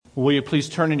Will you please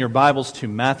turn in your Bibles to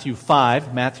Matthew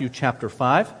chapter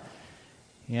 5.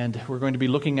 And we're going to be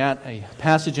looking at a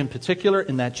passage in particular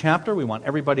in that chapter. We want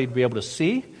everybody to be able to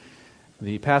see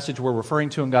the passage we're referring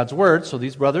to in God's Word. So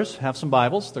these brothers have some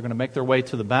Bibles. They're going to make their way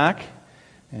to the back.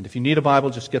 And if you need a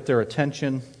Bible, just get their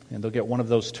attention, and they'll get one of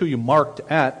those to you marked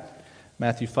at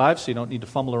Matthew 5, so you don't need to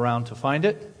fumble around to find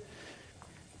it.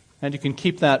 And you can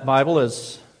keep that Bible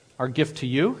as our gift to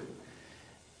you.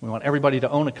 We want everybody to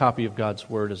own a copy of God's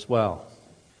Word as well.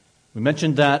 We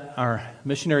mentioned that our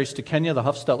missionaries to Kenya, the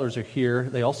Huffstetlers, are here.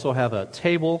 They also have a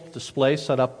table display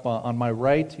set up on my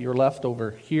right, your left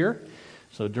over here.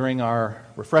 So during our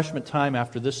refreshment time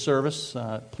after this service,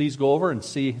 please go over and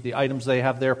see the items they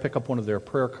have there. Pick up one of their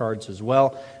prayer cards as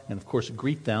well. And of course,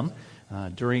 greet them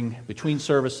between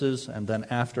services and then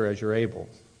after as you're able.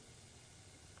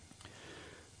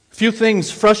 Few things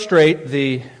frustrate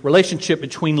the relationship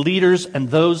between leaders and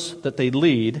those that they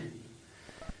lead,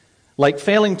 like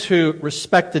failing to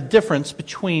respect the difference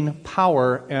between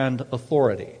power and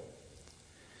authority.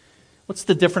 What's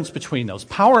the difference between those?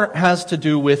 Power has to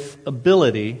do with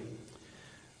ability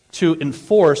to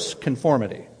enforce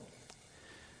conformity.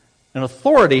 And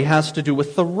authority has to do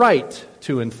with the right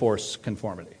to enforce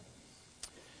conformity.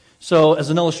 So, as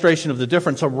an illustration of the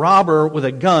difference, a robber with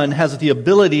a gun has the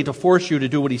ability to force you to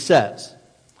do what he says.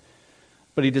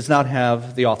 But he does not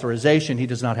have the authorization, he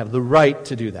does not have the right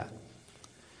to do that.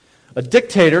 A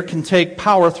dictator can take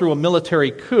power through a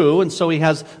military coup, and so he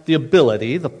has the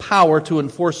ability, the power to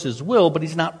enforce his will, but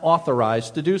he's not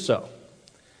authorized to do so.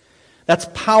 That's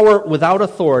power without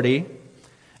authority,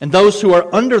 and those who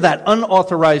are under that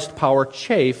unauthorized power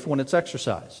chafe when it's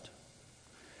exercised.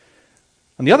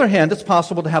 On the other hand, it's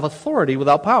possible to have authority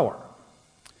without power.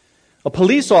 A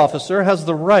police officer has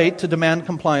the right to demand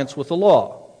compliance with the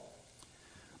law.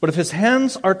 But if his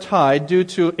hands are tied due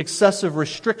to excessive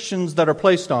restrictions that are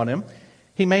placed on him,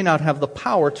 he may not have the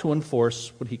power to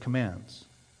enforce what he commands.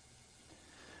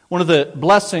 One of the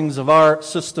blessings of our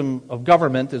system of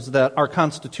government is that our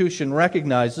Constitution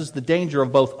recognizes the danger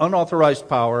of both unauthorized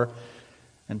power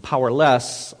and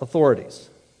powerless authorities.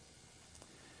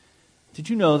 Did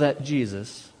you know that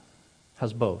Jesus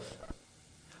has both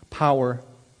power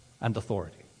and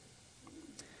authority?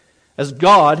 As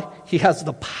God, He has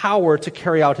the power to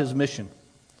carry out His mission.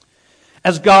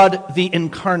 As God, the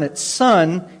incarnate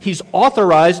Son, He's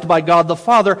authorized by God the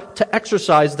Father to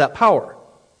exercise that power.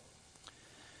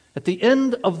 At the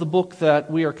end of the book that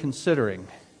we are considering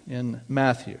in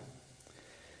Matthew,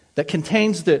 that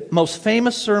contains the most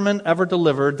famous sermon ever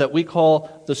delivered that we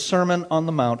call the Sermon on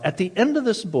the Mount, at the end of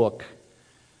this book,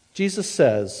 Jesus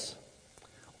says,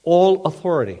 "All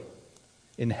authority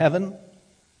in heaven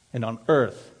and on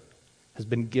earth has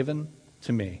been given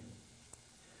to me."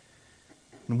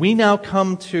 And we now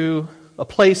come to a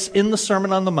place in the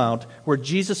Sermon on the Mount where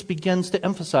Jesus begins to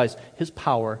emphasize His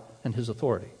power and His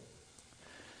authority.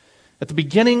 At the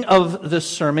beginning of this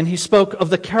sermon, He spoke of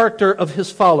the character of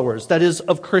His followers, that is,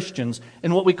 of Christians,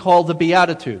 in what we call the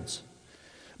Beatitudes.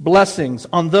 Blessings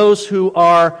on those who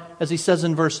are, as He says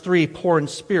in verse 3, poor in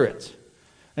spirit.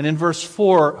 And in verse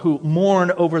 4, who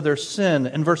mourn over their sin.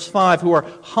 In verse 5, who are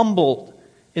humbled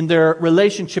in their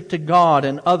relationship to God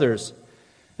and others.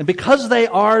 And because they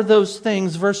are those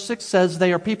things, verse 6 says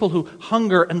they are people who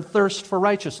hunger and thirst for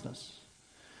righteousness.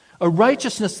 A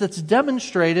righteousness that's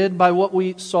demonstrated by what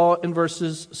we saw in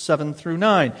verses 7 through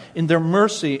 9, in their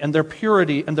mercy and their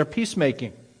purity and their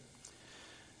peacemaking.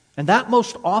 And that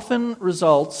most often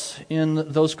results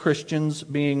in those Christians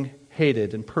being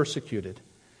hated and persecuted.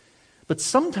 But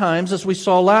sometimes, as we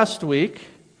saw last week,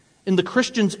 in the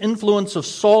Christian's influence of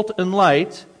salt and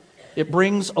light, it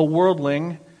brings a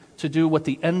worldling to do what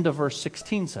the end of verse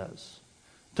 16 says,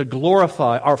 to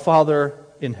glorify our Father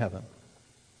in heaven.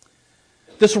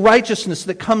 This righteousness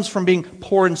that comes from being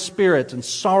poor in spirit and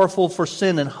sorrowful for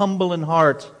sin and humble in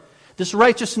heart, this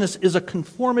righteousness is a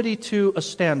conformity to a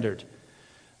standard.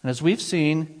 And as we've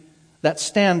seen, that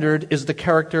standard is the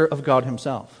character of God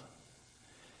Himself.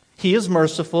 He is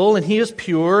merciful, and He is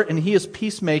pure, and He is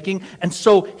peacemaking, and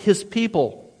so His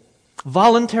people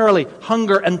voluntarily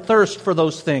hunger and thirst for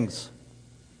those things.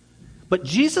 But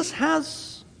Jesus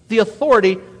has the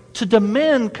authority to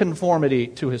demand conformity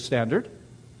to His standard,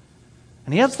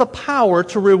 and He has the power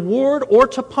to reward or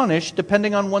to punish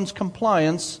depending on one's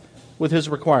compliance with His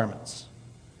requirements.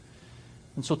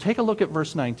 And so take a look at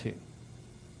verse 19.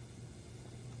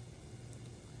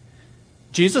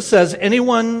 Jesus says,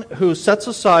 "Anyone who sets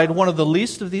aside one of the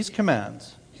least of these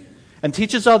commands and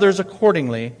teaches others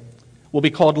accordingly will be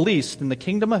called least in the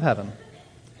kingdom of heaven.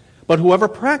 But whoever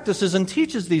practices and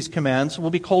teaches these commands will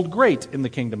be called great in the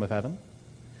kingdom of heaven.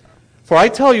 For I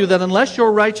tell you that unless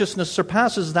your righteousness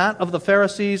surpasses that of the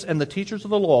Pharisees and the teachers of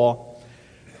the law,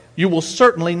 you will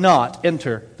certainly not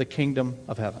enter the kingdom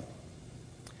of heaven."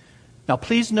 Now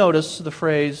please notice the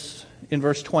phrase in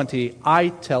verse 20, "I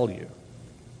tell you."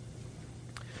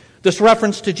 This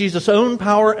reference to Jesus' own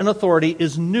power and authority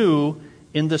is new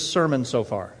in this sermon so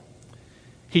far.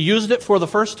 He used it for the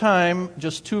first time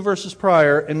just 2 verses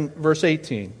prior in verse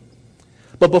 18.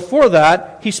 But before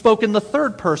that, he spoke in the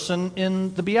third person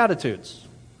in the Beatitudes.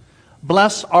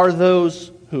 Blessed are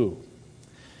those who.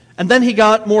 And then he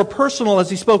got more personal as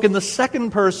he spoke in the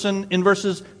second person in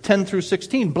verses 10 through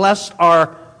 16. Blessed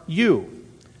are you,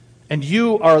 and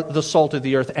you are the salt of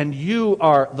the earth, and you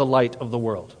are the light of the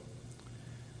world.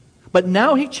 But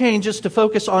now he changes to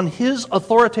focus on his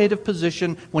authoritative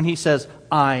position when he says,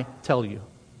 "I tell you."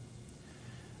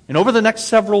 And over the next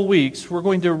several weeks, we're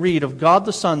going to read of God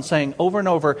the Son saying over and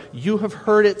over, "You have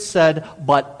heard it said,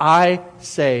 but I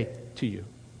say to you."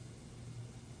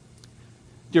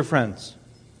 Dear friends,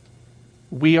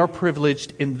 we are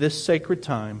privileged in this sacred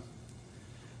time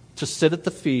to sit at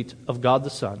the feet of God the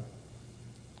Son,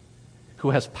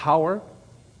 who has power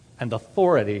and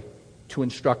authority to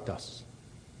instruct us.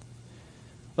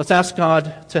 Let's ask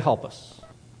God to help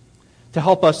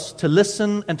us to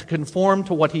listen and to conform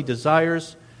to what He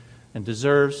desires and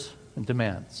deserves and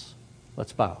demands.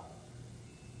 Let's bow.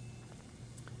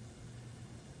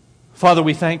 Father,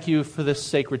 we thank You for this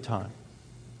sacred time,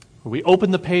 where we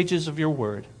open the pages of Your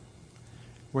Word.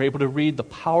 We're able to read the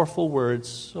powerful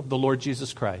words of the Lord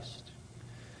Jesus Christ,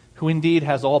 who indeed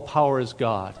has all power as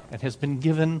God and has been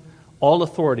given all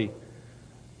authority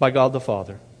by God the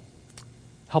Father.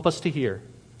 Help us to hear.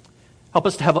 Help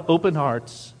us to have open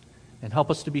hearts, and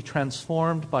help us to be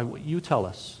transformed by what You tell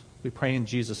us. We pray in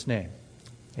Jesus' name.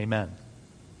 Amen.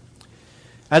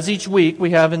 As each week, we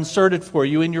have inserted for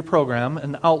you in your program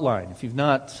an outline. If you've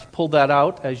not pulled that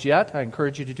out as yet, I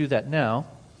encourage you to do that now.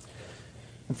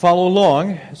 And follow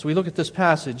along as we look at this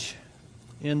passage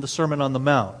in the Sermon on the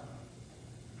Mount.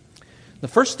 The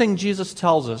first thing Jesus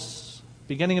tells us,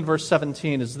 beginning in verse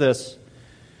 17, is this: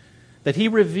 that He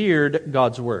revered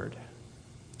God's Word.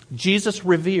 Jesus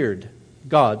revered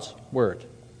God's Word.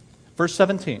 Verse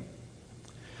 17.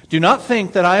 "Do not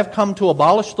think that I have come to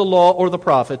abolish the law or the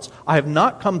prophets. I have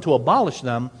not come to abolish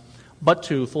them, but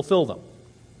to fulfill them."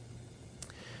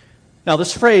 Now,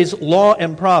 this phrase, law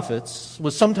and prophets,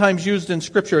 was sometimes used in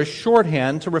Scripture as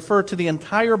shorthand to refer to the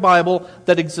entire Bible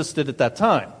that existed at that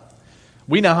time.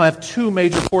 We now have 2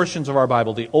 major portions of our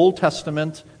Bible, the Old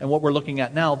Testament and what we're looking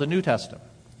at now, the New Testament.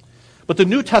 But the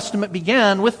New Testament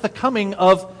began with the coming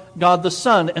of God the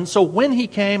Son. And so when He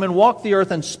came and walked the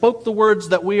earth and spoke the words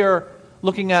that we are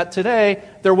looking at today,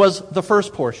 there was the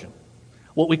first portion,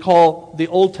 what we call the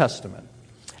Old Testament.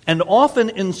 And often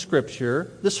in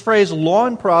Scripture, this phrase, law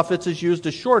and prophets, is used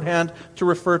as shorthand to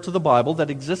refer to the Bible that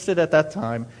existed at that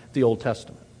time, the Old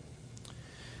Testament.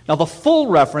 Now, the full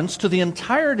reference to the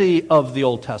entirety of the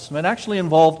Old Testament actually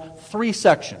involved 3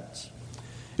 sections.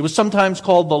 It was sometimes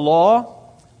called the law,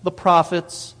 the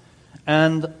prophets,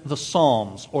 and the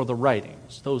Psalms, or the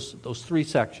writings, those 3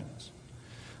 sections.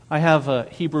 I have a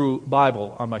Hebrew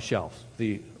Bible on my shelf,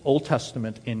 the Old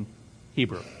Testament in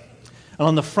Hebrew. And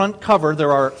on the front cover,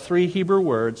 there are 3 Hebrew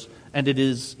words, and it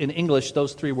is, in English,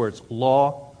 those 3 words: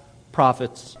 law,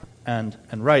 prophets, and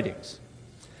writings.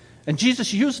 And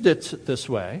Jesus used it this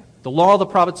way, the law, the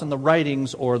prophets, and the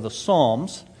writings, or the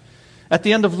Psalms, at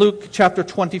the end of Luke chapter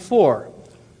 24.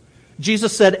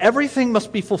 Jesus said, "Everything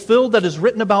must be fulfilled that is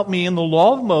written about me in the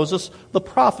law of Moses, the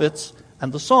prophets,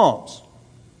 and the Psalms."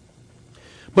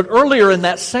 But earlier in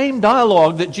that same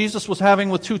dialogue that Jesus was having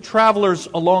with 2 travelers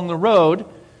along the road,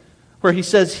 where He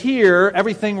says here,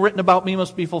 everything written about me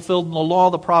must be fulfilled in the law,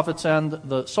 the prophets, and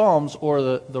the Psalms, or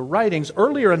the writings,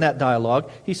 earlier in that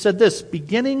dialogue, He said this: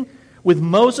 beginning with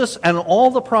Moses and all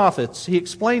the prophets, He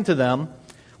explained to them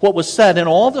what was said in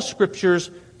all the Scriptures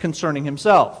concerning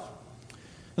Himself.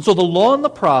 And so the law and the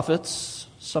prophets,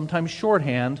 sometimes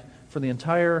shorthand for the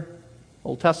entire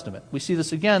Old Testament. We see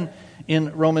this again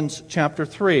in Romans chapter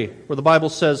 3, where the Bible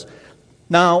says,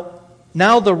 Now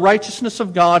the righteousness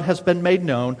of God has been made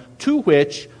known, to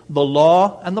which the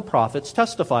law and the prophets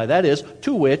testify." That is,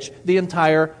 to which the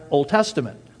entire Old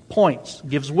Testament points,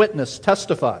 gives witness,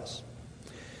 testifies.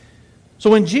 So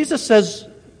when Jesus says,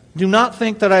 "Do not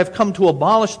think that I have come to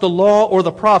abolish the law or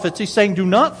the prophets," He's saying, do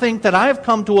not think that I have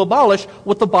come to abolish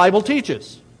what the Bible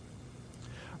teaches.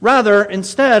 Rather,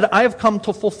 instead, I have come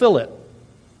to fulfill it.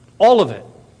 All of it.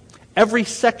 Every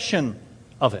section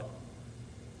of it.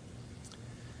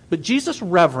 But Jesus'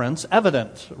 reverence,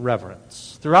 evident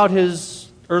reverence, throughout His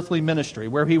earthly ministry,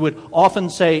 where He would often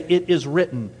say, "It is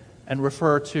written," and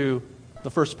refer to the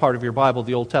first part of your Bible,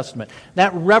 the Old Testament.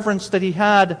 That reverence that he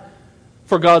had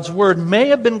for God's Word may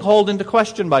have been called into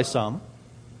question by some,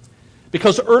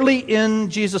 because early in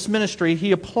Jesus' ministry,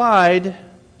 he applied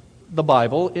the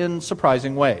Bible in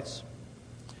surprising ways.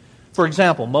 For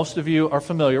example, most of you are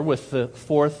familiar with the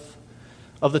fourth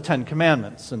of the Ten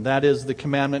Commandments, and that is the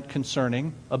commandment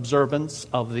concerning observance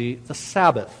of the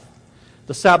Sabbath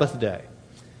day.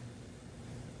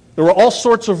 There were all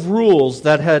sorts of rules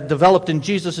that had developed in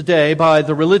Jesus' day by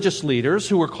the religious leaders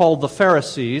who were called the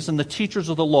Pharisees and the teachers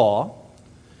of the law.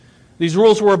 These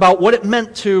rules were about what it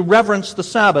meant to reverence the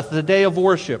Sabbath, the day of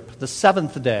worship, the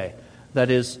seventh day, that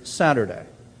is Saturday.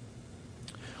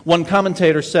 One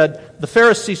commentator said, the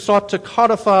Pharisees sought to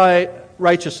codify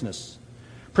righteousness,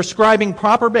 prescribing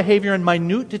proper behavior in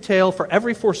minute detail for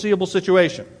every foreseeable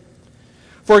situation.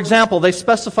 For example, they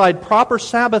specified proper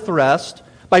Sabbath rest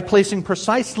by placing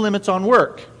precise limits on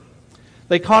work.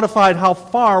 They codified how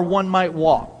far one might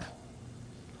walk,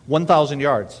 1,000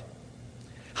 yards.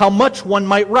 How much one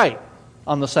might write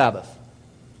on the Sabbath,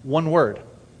 1 word.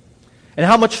 And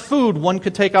how much food one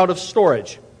could take out of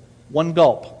storage, 1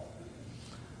 gulp.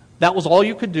 That was all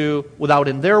you could do without,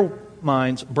 in their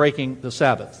minds, breaking the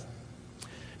Sabbath.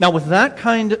 Now, with that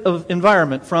kind of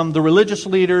environment from the religious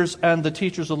leaders and the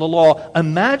teachers of the law,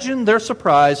 imagine their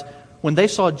surprise when they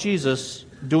saw Jesus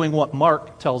doing what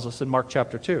Mark tells us in Mark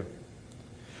chapter 2.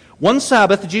 One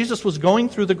Sabbath, Jesus was going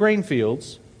through the grain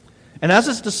fields, and as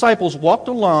his disciples walked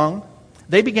along,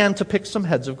 they began to pick some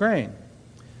heads of grain.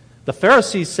 The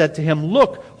Pharisees said to him,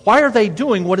 "Look, why are they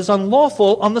doing what is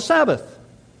unlawful on the Sabbath?"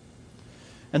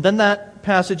 And then that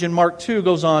passage in Mark 2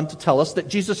 goes on to tell us that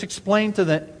Jesus explained to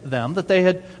them that they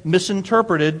had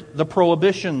misinterpreted the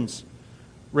prohibitions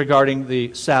regarding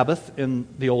the Sabbath in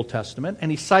the Old Testament,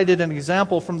 and he cited an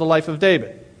example from the life of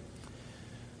David.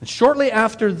 And shortly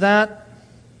after that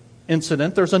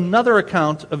incident, there's another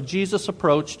account of Jesus'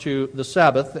 approach to the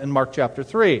Sabbath in Mark chapter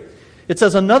 3. It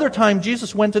says, "Another time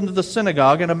Jesus went into the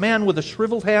synagogue, and a man with a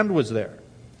shriveled hand was there.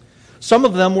 Some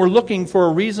of them were looking for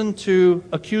a reason to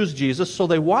accuse Jesus, so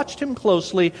they watched him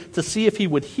closely to see if he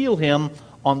would heal him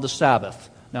on the Sabbath."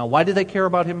 Now, why did they care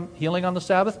about him healing on the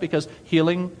Sabbath? Because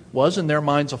healing was, in their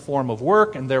minds, a form of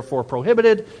work and therefore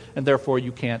prohibited, and therefore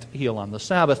you can't heal on the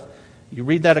Sabbath. You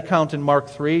read that account in Mark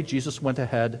 3, Jesus went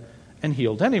ahead and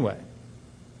healed anyway.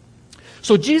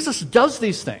 So Jesus does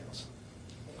these things.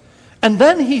 And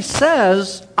then he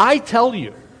says, "I tell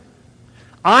you,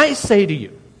 I say to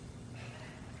you."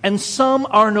 And some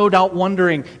are no doubt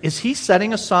wondering, is he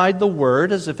setting aside the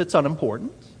word as if it's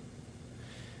unimportant?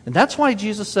 And that's why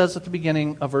Jesus says at the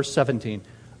beginning of verse 17,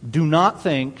 "Do not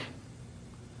think,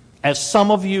 as some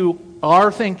of you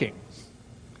are thinking,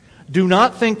 do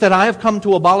not think that I have come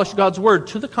to abolish God's word.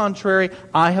 To the contrary,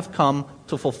 I have come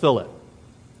to fulfill it."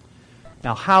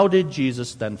 Now, how did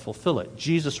Jesus then fulfill it?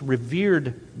 Jesus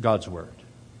revered God's word.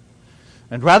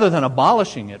 And rather than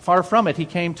abolishing it, far from it, he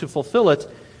came to fulfill it.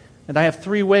 And I have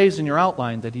 3 ways in your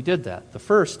outline that he did that. The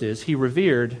first is he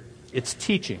revered its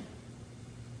teaching.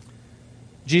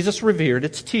 Jesus revered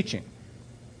its teaching.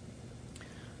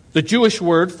 The Jewish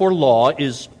word for law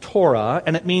is Torah,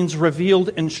 and it means revealed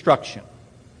instruction.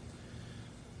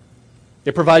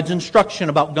 It provides instruction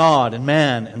about God and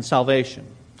man and salvation.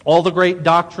 All the great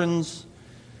doctrines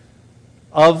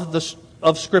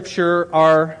of Scripture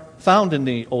are found in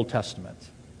the Old Testament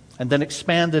and then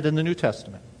expanded in the New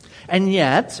Testament. And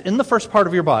yet, in the first part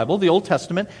of your Bible, the Old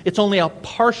Testament, it's only a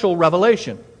partial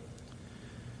revelation.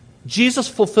 Jesus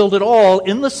fulfilled it all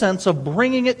in the sense of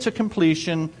bringing it to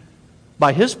completion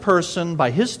by his person,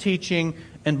 by his teaching,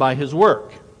 and by his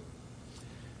work.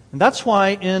 And that's why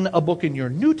in a book in your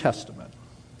New Testament,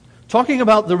 talking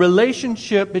about the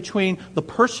relationship between the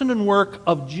person and work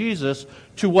of Jesus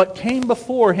to what came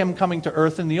before him coming to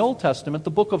earth in the Old Testament,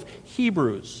 the book of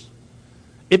Hebrews,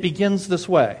 it begins this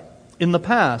way. "In the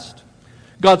past,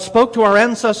 God spoke to our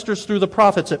ancestors through the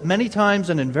prophets at many times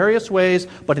and in various ways,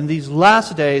 but in these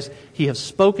last days he has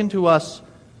spoken to us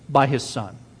by his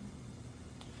Son."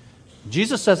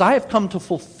 Jesus says, "I have come to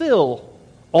fulfill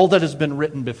all that has been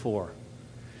written before."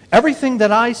 Everything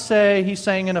that I say, he's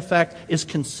saying in effect, is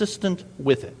consistent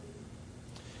with it.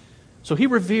 So he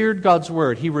revered God's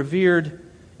word. He revered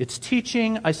its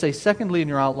teaching. I say secondly in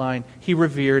your outline, he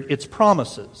revered its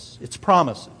promises. Its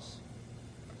promises.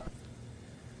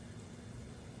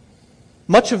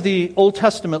 Much of the Old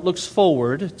Testament looks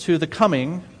forward to the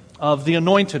coming of the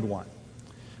Anointed One,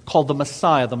 called the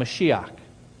Messiah, the Mashiach.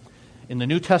 In the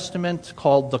New Testament,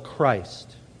 called the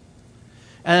Christ.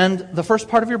 And the first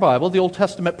part of your Bible, the Old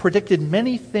Testament, predicted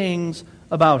many things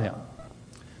about him.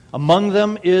 Among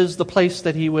them is the place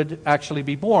that he would actually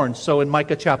be born. So in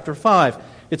Micah chapter 5,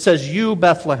 it says, "You,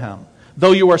 Bethlehem,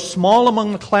 though you are small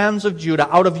among the clans of Judah,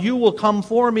 out of you will come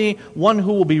for me one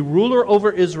who will be ruler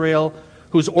over Israel,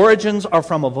 whose origins are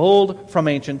from of old, from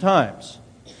ancient times."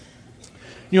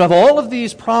 You have all of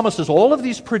these promises, all of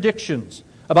these predictions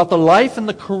about the life and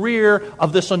the career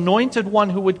of this anointed one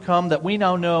who would come that we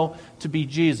now know to be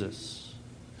Jesus.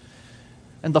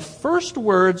 And the first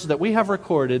words that we have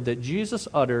recorded that Jesus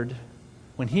uttered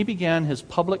when he began his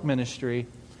public ministry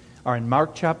are in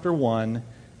Mark chapter 1,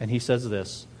 and he says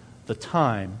this, "The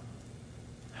time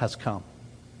has come."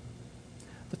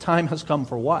 The time has come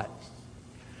for what?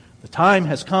 The time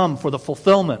has come for the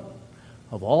fulfillment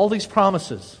of all these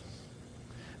promises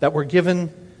that were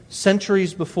given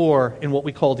centuries before in what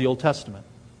we call the Old Testament.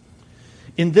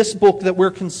 In this book that we're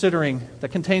considering, that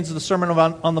contains the Sermon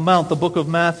on the Mount, the book of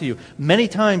Matthew, many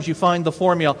times you find the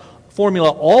formula,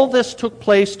 all this took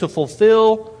place to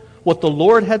fulfill what the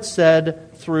Lord had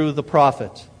said through the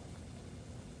prophet.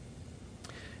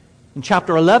 In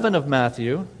chapter 11 of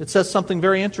Matthew, it says something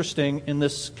very interesting in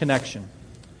this connection.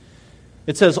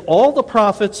 It says, "All the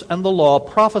prophets and the law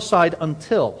prophesied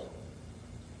until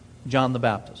John the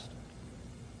Baptist."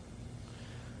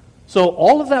 So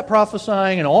all of that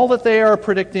prophesying and all that they are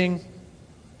predicting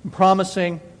and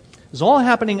promising is all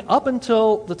happening up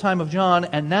until the time of John,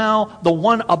 and now the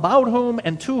one about whom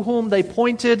and to whom they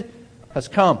pointed has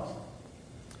come.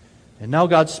 And now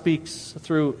God speaks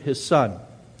through his Son.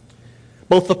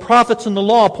 Both the prophets and the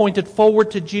law pointed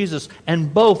forward to Jesus,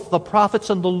 and both the prophets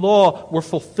and the law were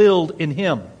fulfilled in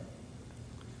him.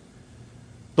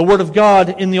 The Word of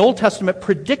God in the Old Testament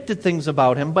predicted things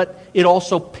about him, but it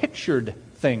also pictured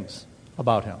things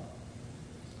about him.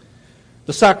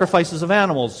 The sacrifices of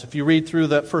animals, if you read through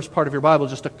that first part of your Bible,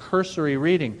 just a cursory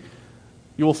reading,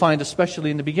 you will find, especially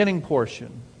in the beginning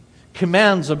portion,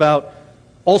 commands about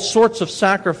all sorts of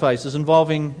sacrifices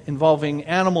involving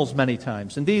animals many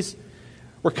times. And these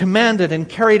were commanded and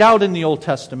carried out in the Old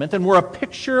Testament and were a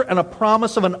picture and a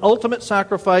promise of an ultimate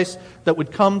sacrifice that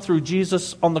would come through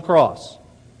Jesus on the cross.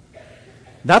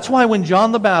 That's why when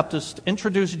John the Baptist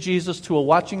introduced Jesus to a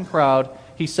watching crowd,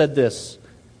 he said this,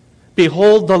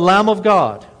 "Behold the Lamb of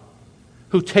God,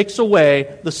 who takes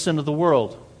away the sin of the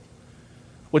world."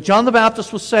 What John the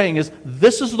Baptist was saying is,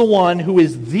 this is the one who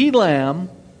is the Lamb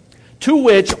to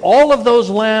which all of those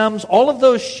lambs, all of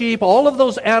those sheep, all of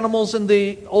those animals in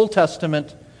the Old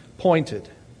Testament pointed.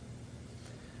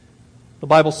 The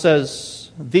Bible says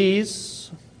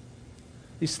these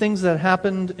things that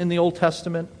happened in the Old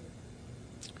Testament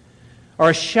are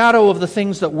a shadow of the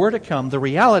things that were to come. The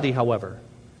reality, however,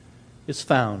 is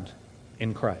found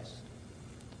in Christ.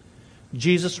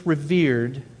 Jesus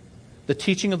revered the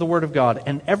teaching of the Word of God,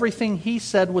 and everything he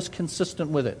said was consistent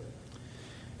with it.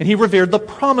 And he revered the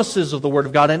promises of the Word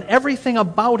of God, and everything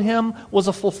about him was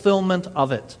a fulfillment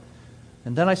of it.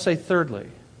 And then I say thirdly,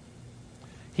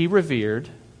 he revered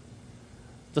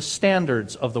the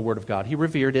standards of the Word of God. He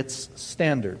revered its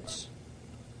standards.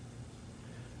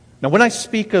 Now, when I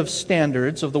speak of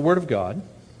standards of the Word of God,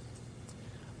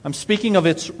 I'm speaking of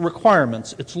its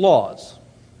requirements, its laws,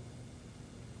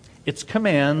 its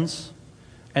commands,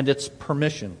 and its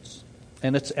permissions,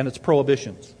 and its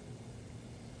prohibitions.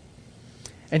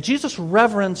 And Jesus'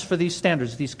 reverence for these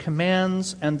standards, these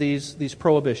commands, and these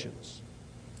prohibitions,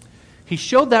 he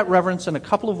showed that reverence in a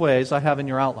couple of ways I have in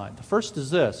your outline. The first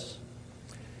is this: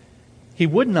 he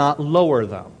would not lower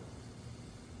them.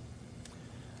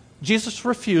 Jesus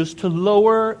refused to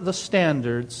lower the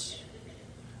standards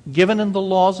given in the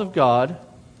laws of God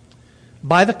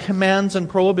by the commands and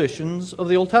prohibitions of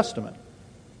the Old Testament.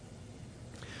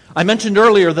 I mentioned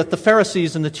earlier that the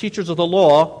Pharisees and the teachers of the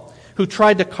law who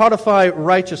tried to codify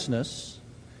righteousness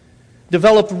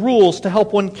developed rules to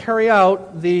help one carry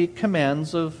out the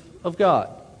commands of God.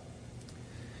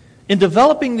 In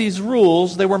developing these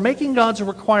rules, they were making God's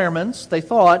requirements, they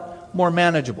thought, more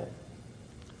manageable.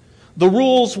 The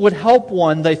rules would help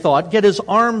one, they thought, get his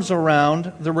arms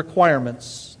around the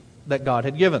requirements that God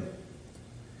had given.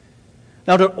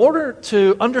 Now, in order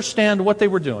to understand what they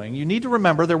were doing, you need to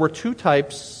remember there were two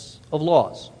types of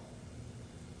laws.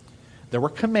 There were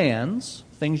commands,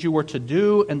 things you were to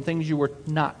do and things you were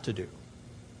not to do.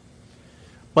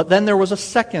 But then there was a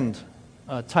second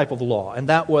type of law, and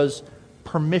that was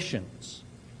permissions.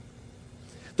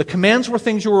 The commands were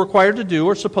things you were required to do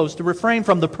or supposed to refrain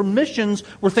from. The permissions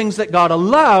were things that God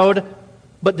allowed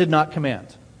but did not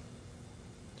command.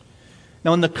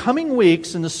 Now, in the coming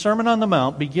weeks, in the Sermon on the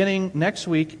Mount, beginning next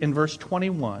week in verse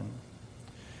 21,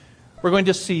 we're going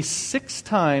to see 6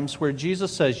 times where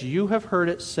Jesus says, "You have heard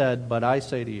it said, but I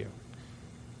say to you."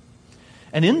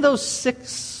 And in those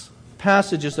 6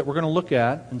 passages that we're going to look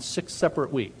at in 6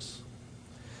 separate weeks,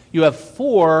 you have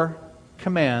 4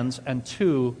 commands and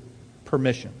 2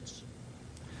 permissions.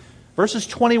 Verses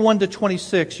 21 to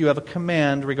 26, you have a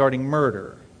command regarding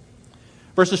murder.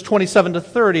 Verses 27 to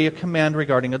 30, a command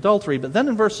regarding adultery. But then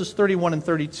in verses 31 and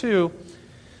 32,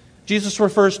 Jesus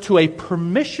refers to a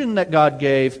permission that God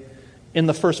gave in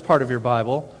the first part of your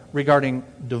Bible regarding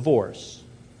divorce.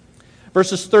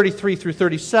 Verses 33 through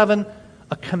 37,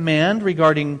 a command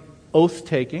regarding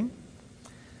oath-taking.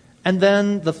 And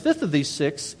then the 5th of these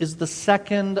 6 is the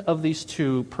second of these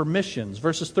 2 permissions.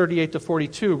 Verses 38 to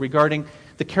 42 regarding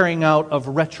the carrying out of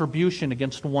retribution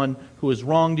against one who has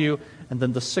wronged you. And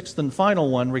then the 6th and final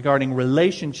one regarding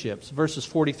relationships. Verses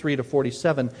 43 to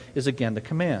 47 is again the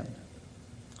command.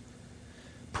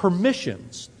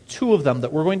 Permissions, 2 of them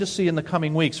that we're going to see in the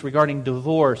coming weeks regarding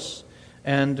divorce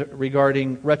and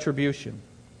regarding retribution.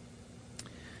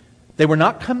 They were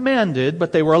not commanded,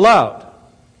 but they were allowed.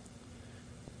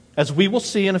 As we will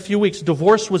see in a few weeks,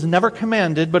 divorce was never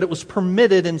commanded, but it was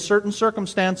permitted in certain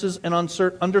circumstances and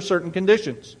under certain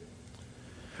conditions.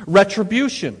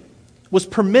 Retribution was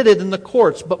permitted in the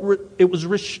courts, but it was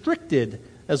restricted,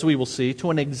 as we will see, to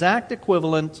an exact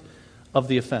equivalent of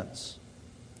the offense.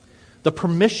 The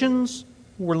permissions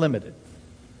were limited.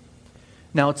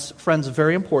 Now, it's, friends,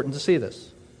 very important to see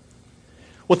this.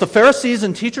 What the Pharisees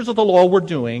and teachers of the law were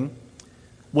doing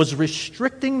was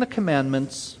restricting the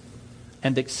commandments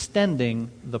and extending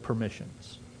the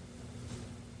permissions.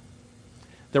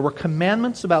 There were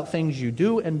commandments about things you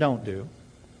do and don't do.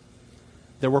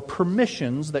 There were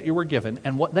permissions that you were given,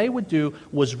 and what they would do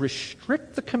was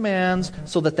restrict the commands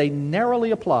so that they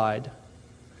narrowly applied,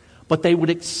 but they would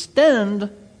extend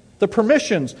the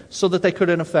permissions so that they could,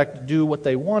 in effect, do what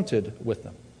they wanted with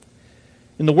them.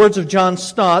 In the words of John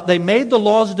Stott, they made the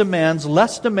law's demands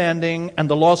less demanding and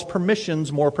the law's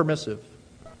permissions more permissive.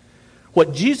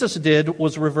 What Jesus did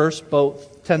was reverse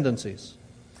both tendencies.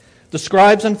 The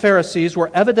scribes and Pharisees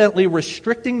were evidently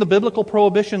restricting the biblical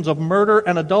prohibitions of murder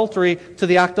and adultery to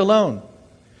the act alone.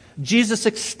 Jesus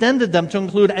extended them to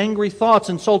include angry thoughts,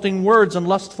 insulting words, and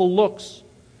lustful looks.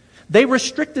 They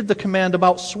restricted the command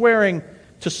about swearing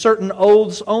to certain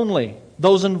oaths only,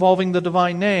 those involving the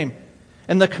divine name,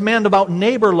 and the command about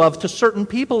neighbor love to certain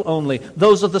people only,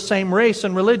 those of the same race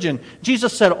and religion.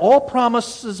 Jesus said all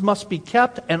promises must be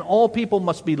kept and all people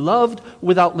must be loved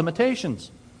without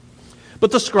limitations.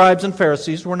 But the scribes and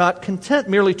Pharisees were not content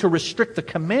merely to restrict the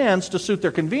commands to suit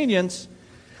their convenience.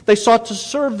 They sought to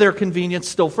serve their convenience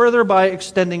still further by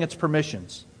extending its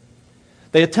permissions.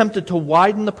 They attempted to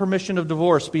widen the permission of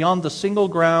divorce beyond the single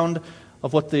ground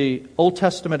of what the Old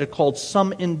Testament had called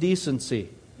some indecency,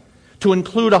 to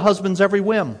include a husband's every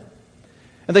whim.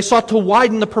 And they sought to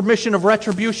widen the permission of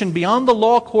retribution beyond the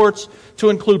law courts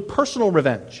to include personal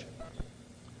revenge.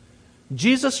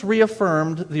 Jesus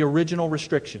reaffirmed the original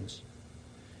restrictions.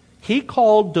 He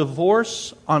called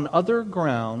divorce on other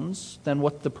grounds than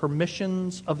what the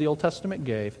permissions of the Old Testament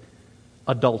gave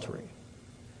adultery.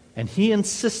 And he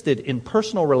insisted in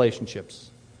personal relationships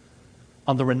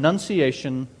on the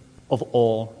renunciation of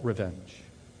all revenge.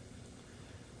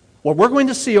 What we're going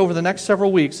to see over the next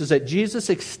several weeks is that Jesus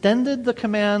extended the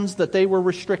commands that they were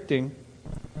restricting,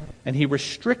 and he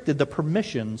restricted the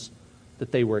permissions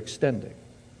that they were extending.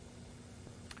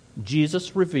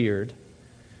 Jesus revered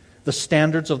the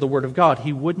standards of the Word of God.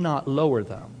 He would not lower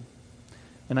them.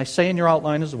 And I say in your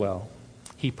outline as well,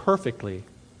 he perfectly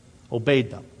obeyed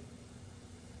them.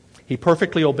 He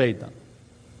perfectly obeyed them.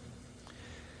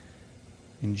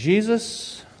 In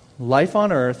Jesus' life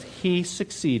on earth, he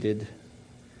succeeded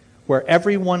where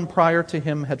everyone prior to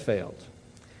him had failed.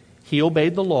 He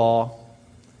obeyed the law,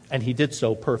 and he did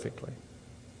so perfectly.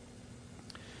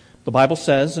 The Bible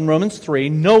says in Romans 3,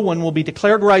 no one will be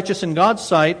declared righteous in God's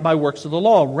sight by works of the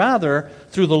law. Rather,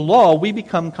 through the law, we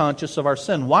become conscious of our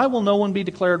sin. Why will no one be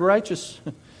declared righteous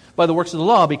by the works of the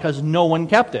law? Because no one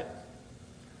kept it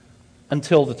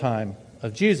until the time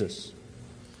of Jesus.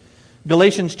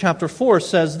 Galatians chapter 4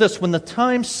 says this, when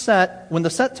the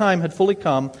set time had fully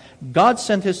come, God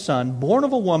sent his Son, born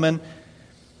of a woman,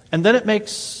 and then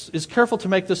is careful to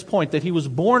make this point, that he was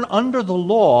born under the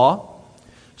law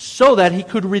so that he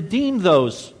could redeem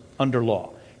those under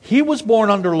law. He was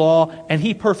born under law, and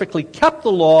he perfectly kept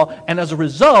the law, and as a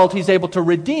result, he's able to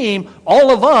redeem all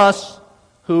of us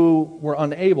who were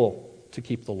unable to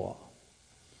keep the law.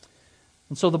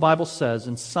 And so the Bible says,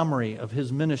 in summary of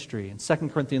his ministry, in 2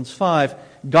 Corinthians 5,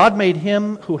 God made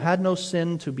him who had no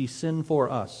sin to be sin for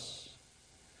us,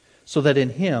 so that in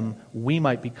him we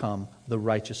might become the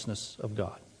righteousness of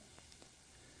God.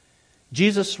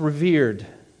 Jesus revered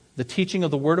the teaching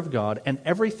of the Word of God, and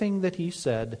everything that he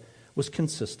said was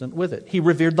consistent with it. He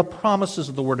revered the promises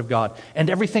of the Word of God, and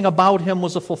everything about him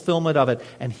was a fulfillment of it.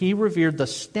 And he revered the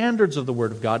standards of the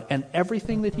Word of God, and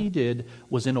everything that he did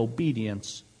was in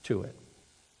obedience to it.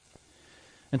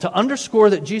 And to underscore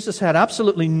that Jesus had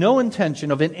absolutely no intention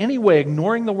of in any way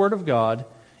ignoring the Word of God,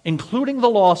 including the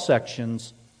law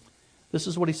sections, this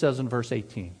is what he says in verse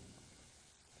 18.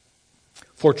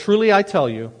 For truly I tell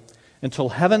you, until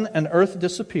heaven and earth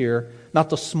disappear, not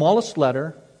the smallest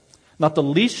letter, not the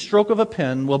least stroke of a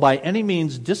pen will by any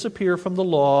means disappear from the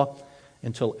law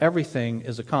until everything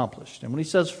is accomplished. And when he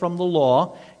says from the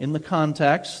law, in the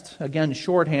context, again,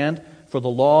 shorthand for the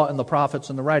law and the prophets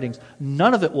and the writings,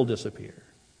 none of it will disappear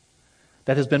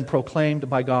that has been proclaimed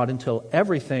by God until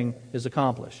everything is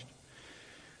accomplished.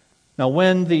 Now,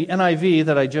 when the NIV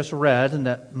that I just read, and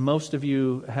that most of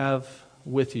you have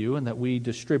with you, and that we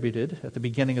distributed at the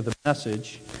beginning of the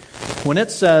message, when it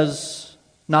says,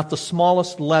 not the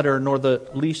smallest letter nor the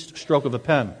least stroke of a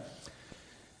pen,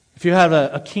 if you have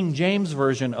a King James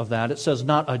version of that, it says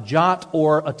not a jot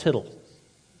or a tittle.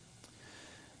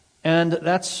 And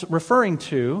that's referring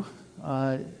to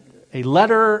a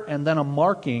letter and then a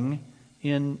marking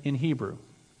in Hebrew.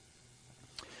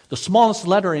 The smallest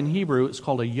letter in Hebrew is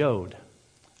called a yod,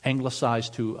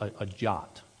 anglicized to a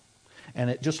jot. And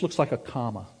it just looks like a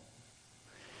comma.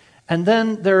 And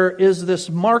then there is this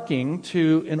marking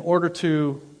in order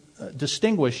to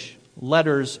distinguish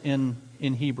letters in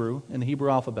Hebrew, in the Hebrew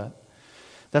alphabet.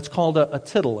 That's called a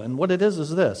tittle. And what it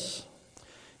is this.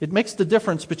 It makes the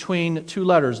difference between two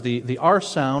letters. The R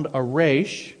sound, a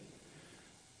resh,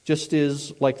 just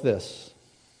is like this.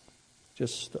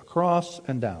 Just across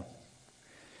and down.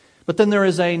 But then there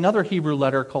is another Hebrew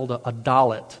letter called a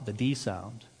dalet, the D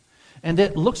sound. And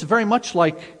it looks very much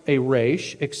like a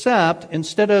resh, except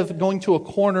instead of going to a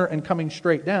corner and coming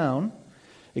straight down,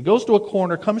 it goes to a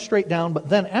corner, comes straight down, but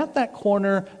then at that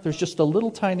corner, there's just a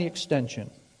little tiny extension.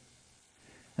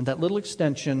 And that little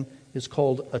extension is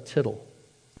called a tittle.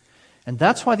 And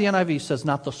that's why the NIV says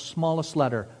not the smallest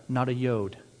letter, not a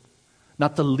yod,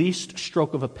 not the least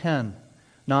stroke of a pen,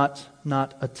 not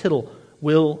a tittle,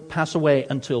 will pass away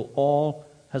until all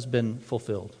has been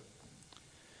fulfilled.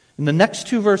 In the next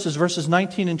two verses, verses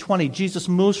 19 and 20, Jesus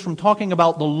moves from talking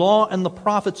about the law and the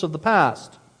prophets of the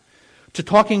past to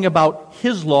talking about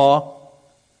His law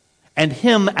and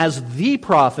Him as the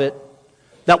prophet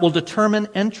that will determine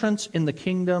entrance in the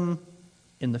kingdom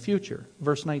in the future.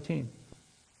 Verse 19.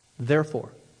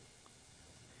 Therefore,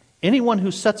 anyone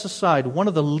who sets aside one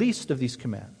of the least of these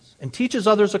commands and teaches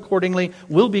others accordingly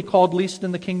will be called least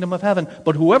in the kingdom of heaven.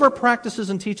 But whoever practices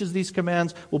and teaches these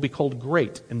commands will be called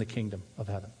great in the kingdom of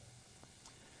heaven.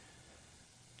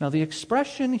 Now, the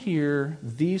expression here,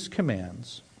 these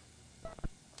commands,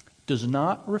 does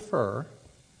not refer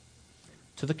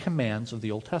to the commands of the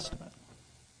Old Testament.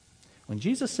 When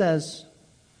Jesus says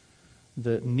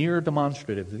the near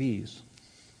demonstrative, these,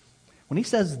 when he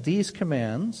says these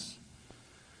commands,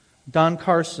 Don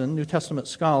Carson, New Testament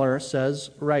scholar, says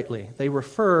rightly, they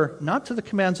refer not to the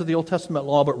commands of the Old Testament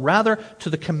law, but rather to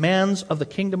the commands of the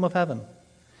kingdom of heaven.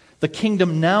 The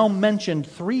kingdom now mentioned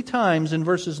 3 times in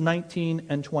verses 19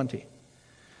 and 20.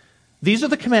 These are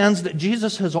the commands that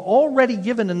Jesus has already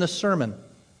given in this sermon,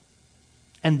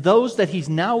 and those that He's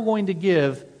now going to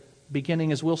give,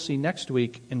 beginning, as we'll see next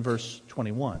week, in verse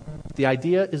 21. The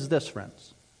idea is this,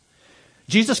 friends.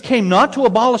 Jesus came not to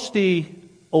abolish the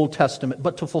Old Testament,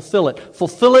 but to fulfill it.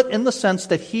 Fulfill it in the sense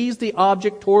that He's the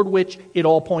object toward which it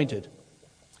all pointed.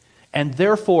 And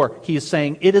therefore, He is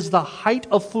saying, it is the height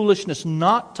of foolishness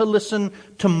not to listen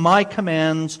to my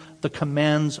commands, the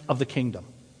commands of the kingdom.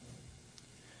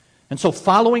 And so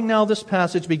following now this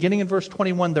passage, beginning in verse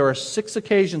 21, there are 6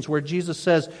 occasions where Jesus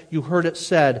says, you heard it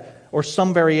said, or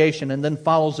some variation, and then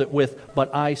follows it with,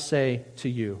 but I say to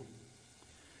you.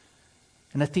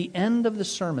 And at the end of the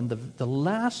sermon, the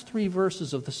last 3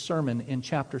 verses of the sermon in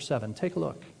chapter 7, take a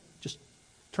look. Just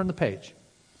turn the page.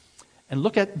 And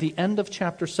look at the end of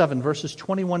chapter 7, verses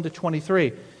 21 to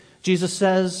 23. Jesus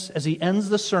says, as He ends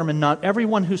the sermon, not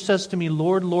everyone who says to me,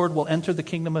 Lord, Lord, will enter the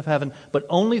kingdom of heaven, but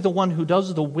only the one who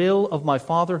does the will of my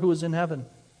Father who is in heaven.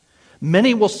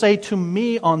 Many will say to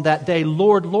me on that day,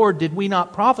 Lord, Lord, did we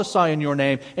not prophesy in your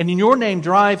name, and in your name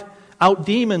drive out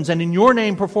demons, and in your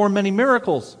name perform many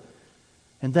miracles?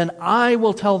 And then I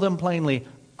will tell them plainly,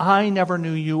 I never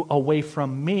knew you. Away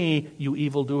from me, you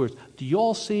evildoers. Do you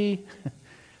all see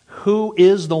who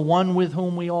is the one with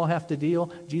whom we all have to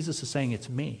deal? Jesus is saying, it's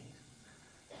me.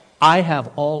 I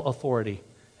have all authority,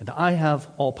 and I have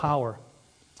all power.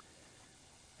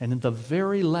 And in the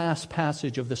very last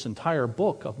passage of this entire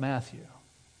book of Matthew,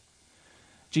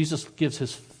 Jesus gives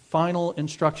His final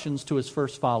instructions to his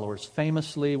first followers,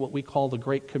 famously what we call the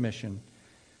Great Commission.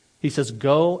 He says,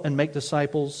 "Go and make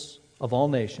disciples of all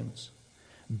nations,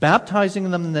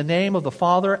 baptizing them in the name of the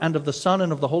Father and of the Son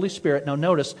and of the Holy Spirit." Now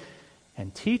notice,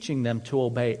 "and teaching them to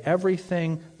obey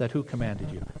everything that who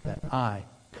commanded you, that I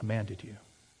commanded you."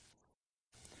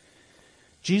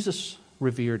 Jesus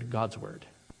revered God's word.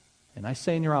 And I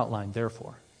say in your outline,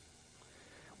 therefore,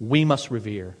 we must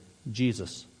revere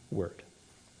Jesus' word.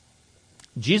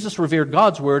 Jesus revered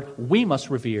God's word. We must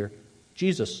revere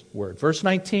Jesus' word. Verse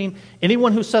 19,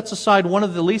 "Anyone who sets aside one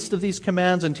of the least of these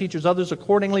commands and teaches others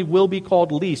accordingly will be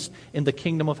called least in the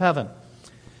kingdom of heaven."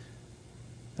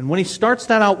 And when he starts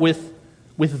that out with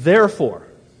therefore,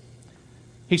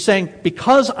 he's saying,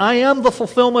 because I am the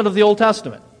fulfillment of the Old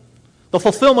Testament, the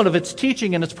fulfillment of its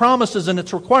teaching and its promises and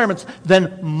its requirements,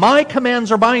 then my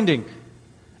commands are binding.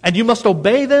 And you must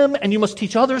obey them, and you must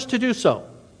teach others to do so.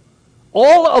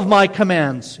 All of my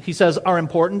commands, he says, are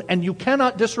important, and you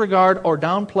cannot disregard or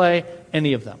downplay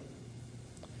any of them.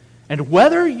 And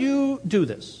whether you do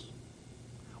this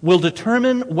will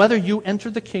determine whether you enter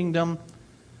the kingdom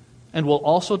and will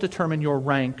also determine your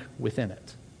rank within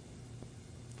it.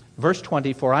 Verse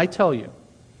 20, "For I tell you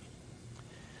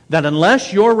that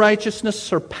unless your righteousness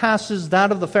surpasses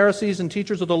that of the Pharisees and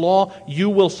teachers of the law, you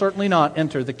will certainly not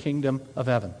enter the kingdom of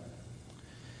heaven."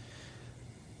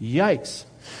 Yikes.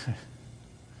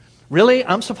 Really?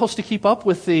 I'm supposed to keep up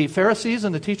with the Pharisees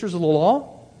and the teachers of the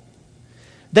law?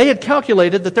 They had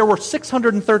calculated that there were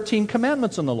 613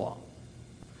 commandments in the law,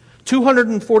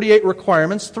 248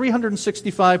 requirements,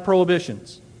 365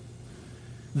 prohibitions.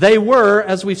 They were,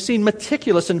 as we've seen,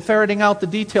 meticulous in ferreting out the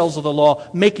details of the law,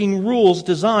 making rules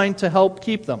designed to help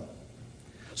keep them.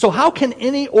 So how can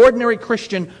any ordinary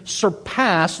Christian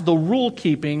surpass the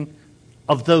rule-keeping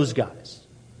of those guys?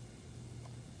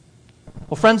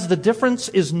 Well, friends, the difference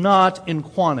is not in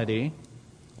quantity,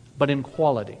 but in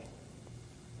quality.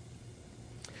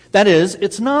 That is,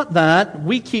 it's not that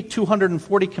we keep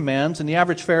 240 commands and the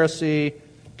average Pharisee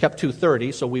kept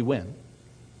 230, so we win.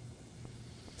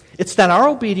 It's that our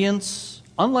obedience,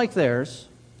 unlike theirs,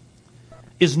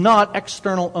 is not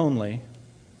external only,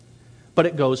 but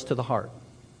it goes to the heart.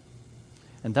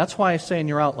 And that's why I say in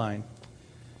your outline,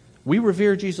 we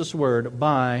revere Jesus' word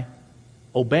by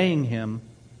obeying Him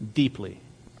deeply.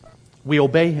 We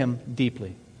obey Him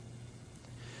deeply.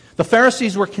 The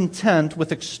Pharisees were content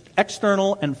with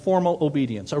external and formal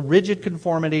obedience, a rigid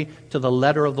conformity to the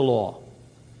letter of the law.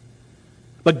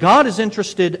 But God is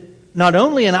interested not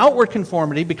only in outward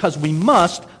conformity because we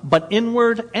must, but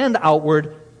inward and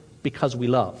outward because we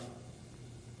love.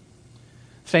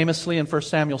 Famously in 1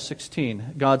 Samuel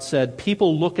 16, God said,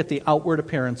 "People look at the outward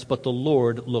appearance, but the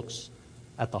Lord looks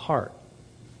at the heart."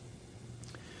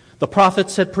 The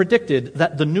prophets had predicted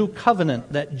that the new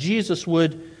covenant that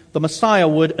the Messiah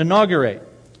would inaugurate,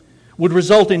 would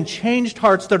result in changed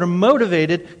hearts that are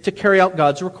motivated to carry out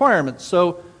God's requirements.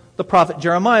 So the prophet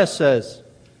Jeremiah says,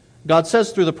 God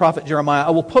says through the prophet Jeremiah,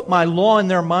 "I will put my law in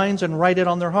their minds and write it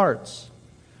on their hearts."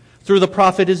 Through the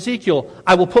prophet Ezekiel,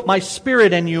 "I will put my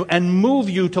spirit in you and move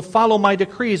you to follow my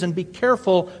decrees and be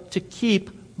careful to keep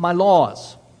my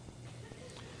laws."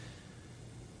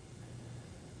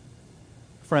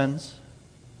 Friends,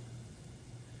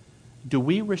 do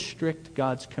we restrict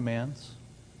God's commands?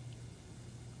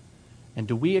 And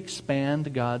do we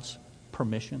expand God's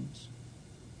permissions?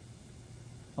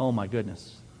 Oh my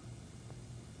goodness.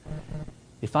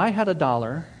 If I had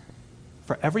 $1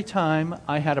 for every time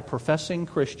I had a professing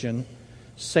Christian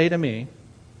say to me,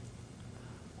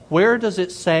 "Where does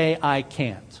it say I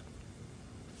can't?"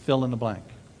 Fill in the blank.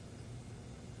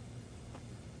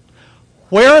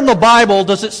 Where in the Bible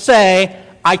does it say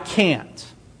I can't?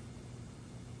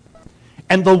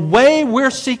 And the way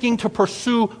we're seeking to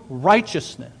pursue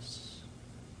righteousness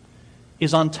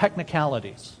is on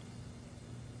technicalities.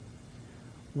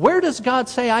 Where does God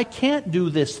say I can't do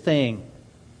this thing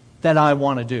that I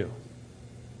want to do?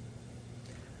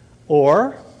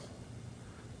 Or,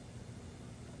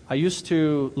 I used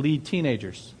to lead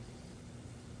teenagers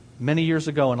many years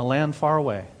ago in a land far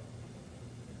away.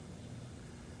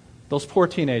 Those poor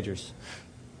teenagers.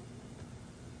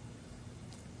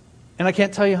 And I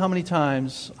can't tell you how many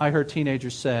times I heard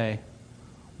teenagers say,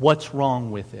 "What's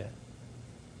wrong with it?"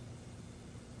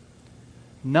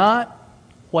 Not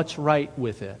what's right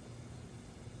with it.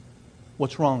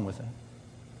 What's wrong with it?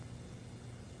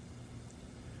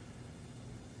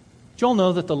 Do you all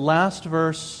know that the last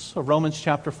verse of Romans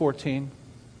chapter 14,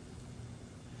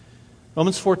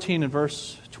 Romans 14 and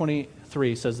verse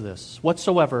 23 says this,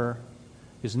 "Whatsoever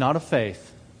is not of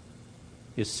faith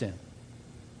is sin."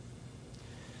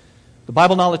 The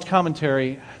Bible Knowledge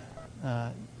Commentary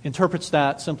interprets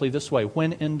that simply this way: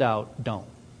 when in doubt, don't.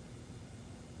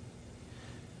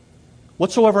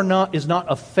 Whatsoever is not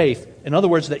of faith, in other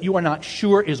words, that you are not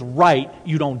sure is right,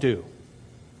 you don't do.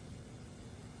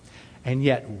 And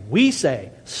yet we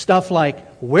say stuff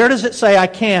like, where does it say I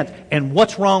can't, and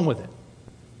what's wrong with it?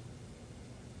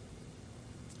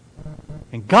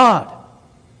 And God,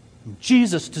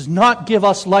 Jesus, does not give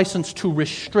us license to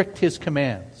restrict His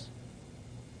commands.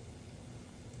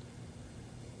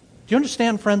 Do you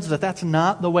understand, friends, that that's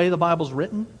not the way the Bible's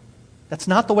written? That's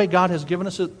not the way God has given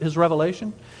us His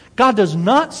revelation. God does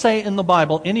not say in the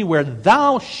Bible anywhere,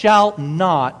 thou shalt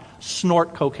not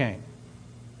snort cocaine.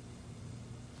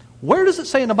 Where does it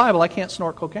say in the Bible I can't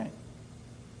snort cocaine?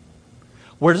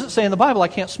 Where does it say in the Bible I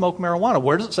can't smoke marijuana?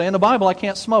 Where does it say in the Bible I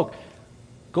can't smoke?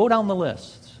 Go down the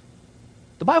list.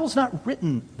 The Bible's not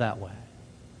written that way.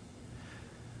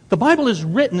 The Bible is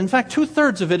written, in fact,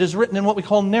 2/3 of it is written in what we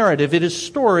call narrative. It is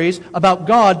stories about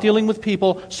God dealing with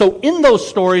people. So in those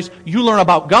stories, you learn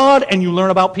about God and you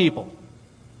learn about people.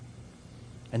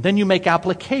 And then you make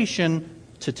application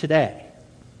to today.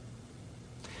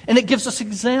 And it gives us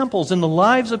examples in the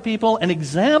lives of people and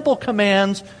example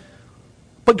commands.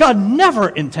 But God never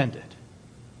intended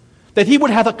that He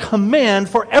would have a command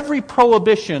for every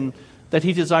prohibition that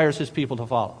He desires His people to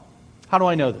follow. How do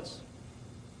I know this?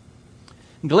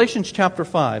 In Galatians chapter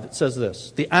 5, it says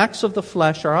this: the acts of the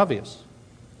flesh are obvious: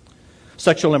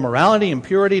 sexual immorality,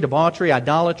 impurity, debauchery,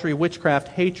 idolatry, witchcraft,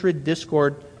 hatred,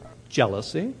 discord,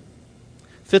 jealousy,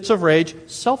 fits of rage,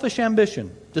 selfish ambition,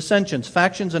 dissensions,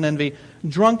 factions and envy,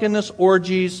 drunkenness,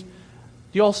 orgies. Do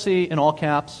you all see in all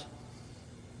caps?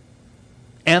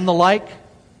 And the like?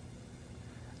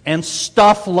 And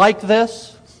stuff like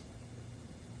this?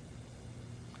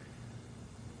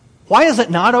 Why is it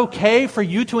not okay for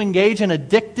you to engage in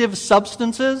addictive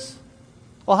substances?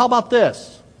 Well, how about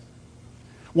this?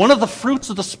 One of the fruits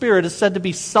of the Spirit is said to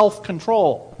be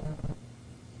self-control,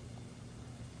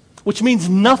 which means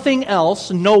nothing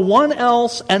else, no one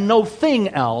else, and no thing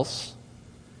else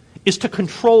is to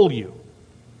control you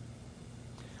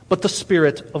but the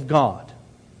Spirit of God.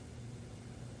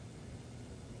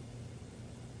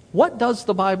 What does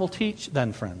the Bible teach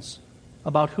then, friends,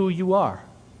 about who you are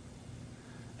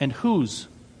and whose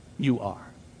you are?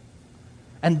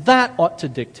 And that ought to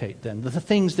dictate then the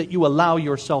things that you allow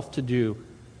yourself to do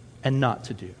and not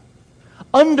to do.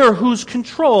 Under whose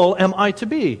control am I to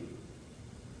be?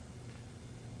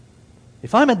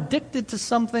 If I'm addicted to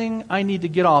something, I need to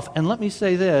get off. And let me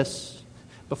say this: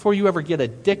 before you ever get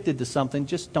addicted to something,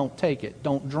 just don't take it,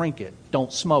 don't drink it,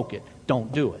 don't smoke it,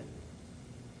 don't do it.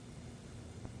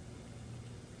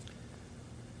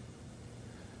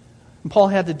 And Paul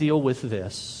had to deal with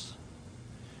this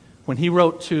when he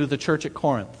wrote to the church at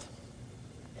Corinth.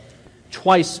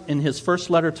 Twice in his first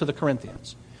letter to the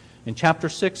Corinthians, in chapter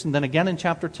 6 and then again in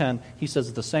chapter 10, he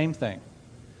says the same thing.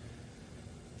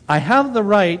 I have the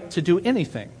right to do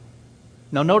anything.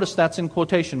 Now notice that's in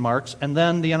quotation marks, and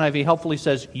then the NIV helpfully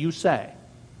says, you say.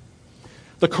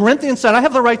 The Corinthians said, I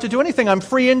have the right to do anything. I'm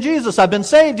free in Jesus. I've been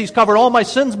saved. He's covered all my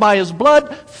sins by His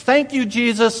blood. Thank you,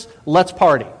 Jesus. Let's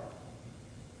party.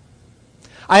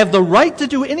 I have the right to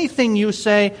do anything, you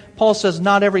say. Paul says,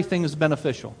 not everything is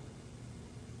beneficial.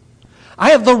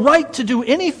 I have the right to do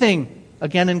anything,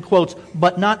 again in quotes,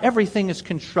 but not everything is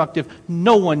constructive.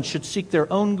 No one should seek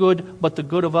their own good, but the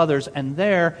good of others. And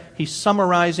there, he's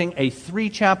summarizing a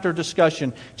 3-chapter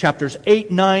discussion, chapters 8,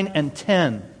 9, and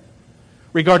 10,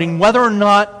 regarding whether or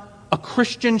not a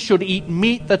Christian should eat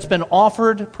meat that's been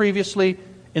offered previously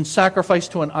in sacrifice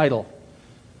to an idol.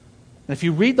 And if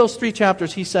you read those 3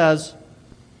 chapters, he says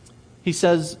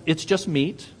it's just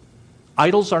meat.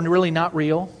 Idols are really not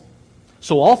real.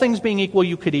 So all things being equal,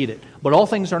 you could eat it. But all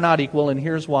things are not equal, and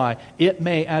here's why. It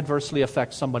may adversely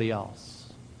affect somebody else.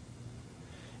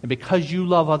 And because you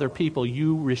love other people,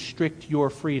 you restrict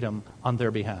your freedom on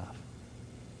their behalf.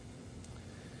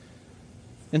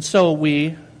 And so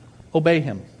we obey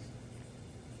Him.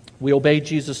 We obey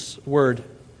Jesus' word.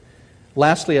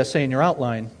 Lastly, I say in your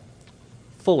outline,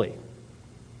 fully.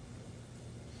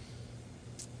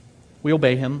 We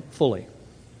obey Him fully,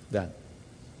 then.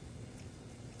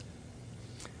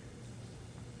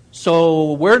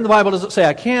 So where in the Bible does it say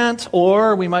I can't?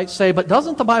 Or we might say, but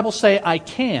doesn't the Bible say I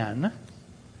can?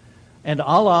 And a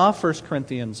la 1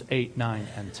 Corinthians 8, 9,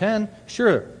 and 10,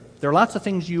 sure, there are lots of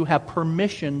things you have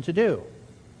permission to do,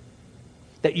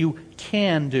 that you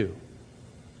can do.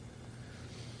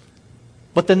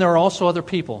 But then there are also other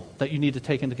people that you need to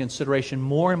take into consideration,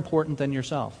 more important than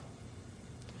yourself.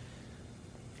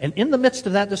 And in the midst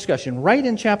of that discussion, right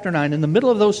in chapter 9, in the middle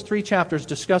of those 3 chapters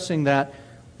discussing that,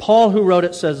 Paul, who wrote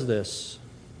it, says this: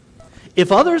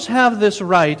 If others have this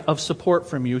right of support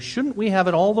from you, shouldn't we have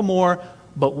it all the more?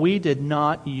 But we did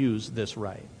not use this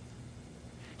right.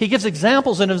 He gives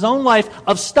examples in his own life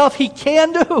of stuff he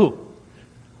can do,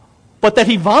 but that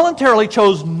he voluntarily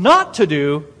chose not to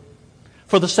do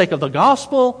for the sake of the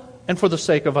gospel and for the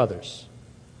sake of others.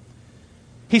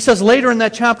 He says later in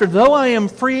that chapter, though I am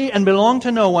free and belong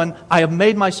to no one, I have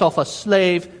made myself a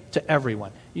slave to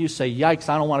everyone. You say, yikes,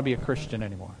 I don't want to be a Christian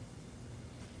anymore.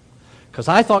 Because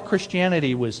I thought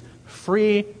Christianity was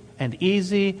free and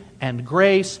easy and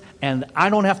grace, and I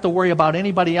don't have to worry about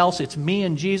anybody else. It's me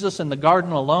and Jesus in the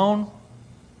garden alone.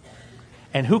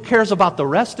 And who cares about the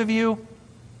rest of you?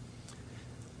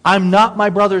 I'm not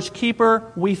my brother's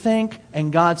keeper, we think,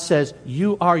 and God says,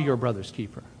 you are your brother's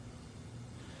keeper.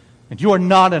 And you are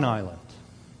not an island.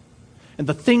 And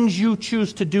the things you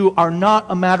choose to do are not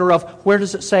a matter of where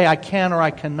does it say I can or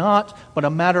I cannot, but a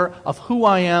matter of who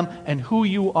I am and who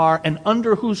you are and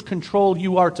under whose control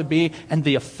you are to be, and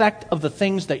the effect of the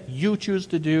things that you choose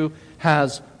to do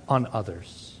has on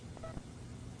others.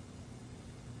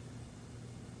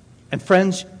 And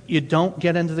friends, you don't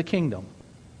get into the kingdom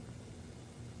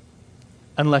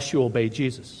unless you obey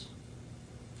Jesus.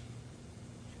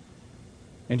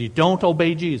 And you don't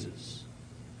obey Jesus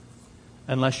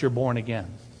unless you're born again.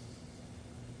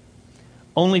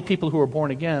 Only people who are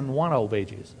born again want to obey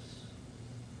Jesus.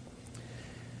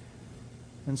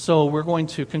 And so we're going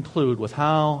to conclude with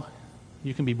how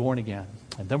you can be born again.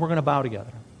 And then we're going to bow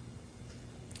together.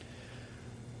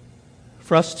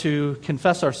 For us to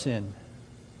confess our sin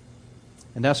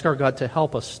and ask our God to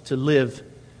help us to live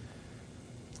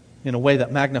in a way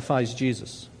that magnifies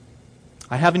Jesus.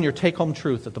 I have in your take-home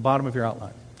truth at the bottom of your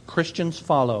outline, Christians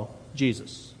follow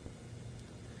Jesus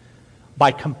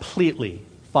by completely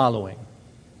following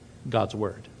God's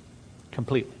Word.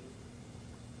 Completely.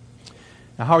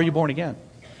 Now, how are you born again?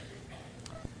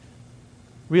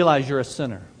 Realize you're a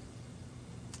sinner.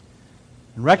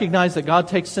 And recognize that God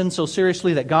takes sin so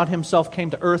seriously that God Himself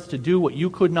came to earth to do what you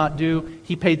could not do.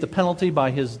 He paid the penalty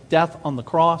by His death on the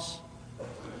cross.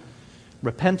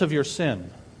 Repent of your sin.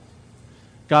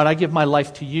 God, I give my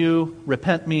life to you.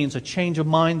 Repent means a change of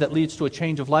mind that leads to a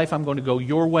change of life. I'm going to go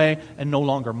your way and no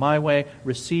longer my way.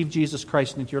 Receive Jesus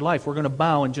Christ into your life. We're going to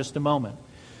bow in just a moment.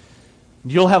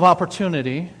 You'll have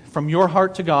opportunity from your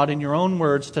heart to God in your own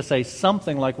words to say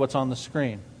something like what's on the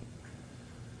screen.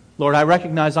 Lord, I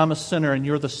recognize I'm a sinner and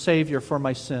you're the Savior for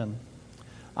my sin.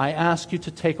 I ask you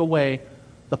to take away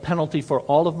the penalty for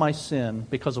all of my sin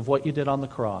because of what you did on the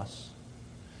cross.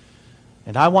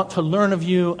 And I want to learn of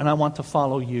you, and I want to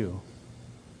follow you.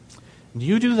 And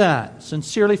you do that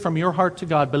sincerely from your heart to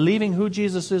God, believing who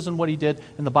Jesus is and what He did.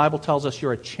 And the Bible tells us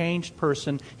you're a changed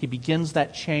person. He begins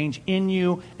that change in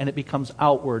you, and it becomes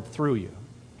outward through you.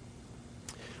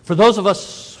 For those of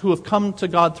us who have come to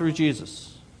God through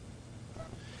Jesus,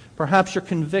 perhaps you're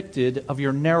convicted of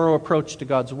your narrow approach to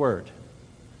God's Word.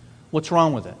 What's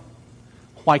wrong with it?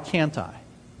 Why can't I?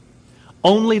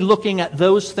 Only looking at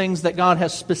those things that God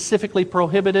has specifically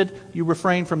prohibited, you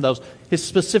refrain from those. He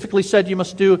specifically said you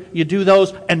must do, you do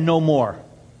those and no more.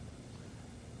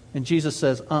 And Jesus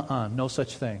says, no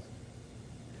such thing.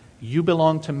 You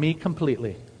belong to me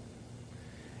completely.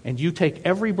 And you take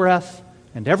every breath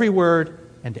and every word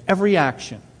and every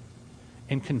action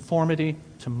in conformity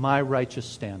to my righteous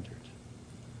standard.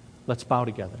 Let's bow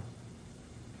together.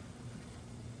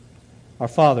 Our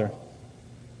Father,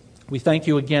 we thank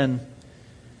you again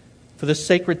for this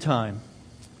sacred time.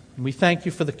 And we thank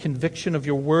you for the conviction of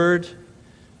your Word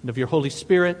and of your Holy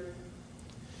Spirit,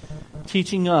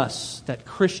 teaching us that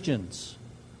Christians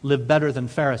live better than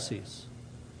Pharisees,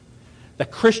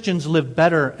 that Christians live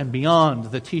better and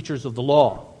beyond the teachers of the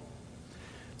law,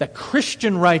 that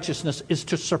Christian righteousness is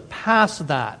to surpass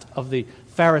that of the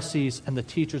Pharisees and the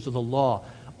teachers of the law.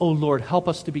 Oh Lord, help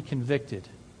us to be convicted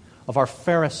of our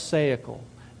Pharisaical,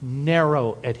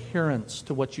 narrow adherence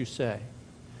to what you say,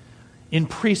 in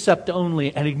precept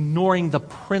only, and ignoring the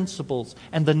principles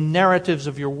and the narratives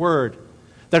of your Word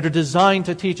that are designed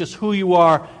to teach us who you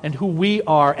are and who we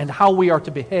are and how we are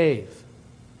to behave.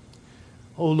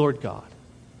 Oh Lord God,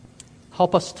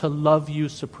 help us to love you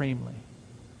supremely.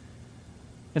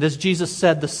 And as Jesus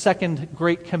said, the second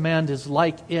great command is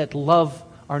like it: love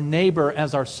our neighbor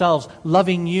as ourselves,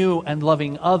 loving you and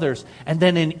loving others. And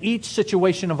then in each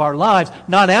situation of our lives,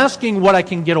 not asking what I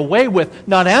can get away with,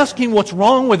 not asking what's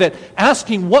wrong with it,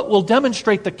 asking what will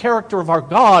demonstrate the character of our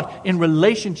God in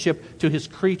relationship to His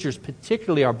creatures,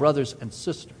 particularly our brothers and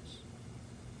sisters.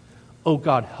 Oh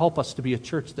God, help us to be a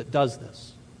church that does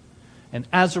this. And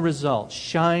as a result,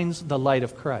 shines the light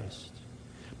of Christ,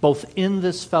 both in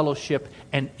this fellowship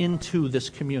and into this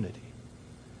community.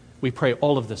 We pray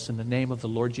all of this in the name of the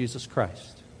Lord Jesus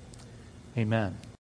Christ. Amen.